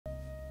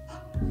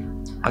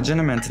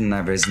Adjournment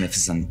never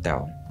sniffs and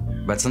tell,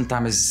 but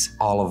sometimes it's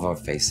all over our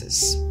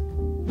faces.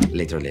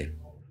 Literally.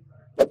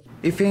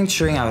 If you're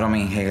chewing aroma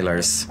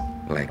inhalers,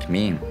 like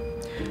me,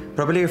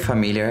 probably you're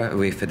familiar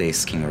with the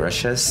skin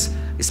rushes,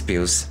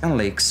 spills and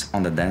leaks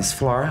on the dance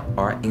floor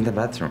or in the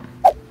bathroom.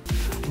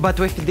 But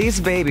with these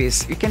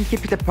babies, you can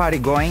keep the party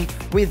going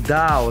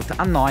without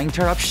annoying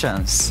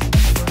interruptions.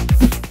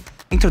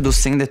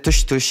 Introducing the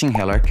Tush Tush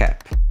inhaler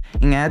cap,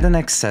 an an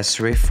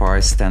accessory for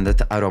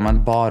standard aroma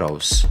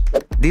bottles.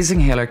 These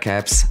inhaler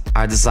caps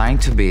are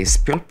designed to be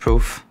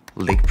spill-proof,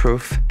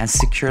 leak-proof, and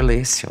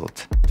securely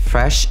sealed.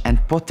 Fresh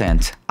and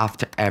potent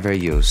after every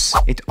use.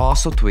 It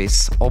also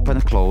twists open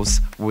and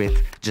close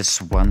with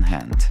just one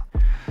hand.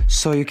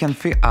 So you can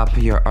free up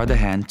your other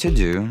hand to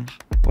do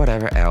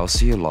whatever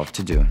else you love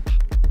to do.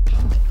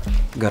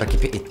 Gotta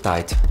keep it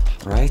tight,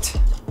 right?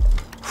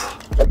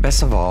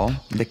 Best of all,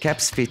 the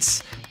caps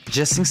fits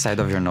just inside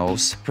of your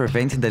nose,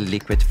 preventing the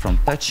liquid from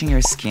touching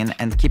your skin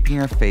and keeping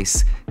your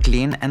face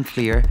clean and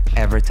clear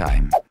every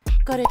time.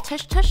 Go to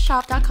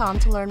tushtushshop.com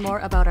to learn more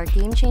about our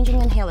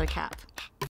game-changing inhaler cap.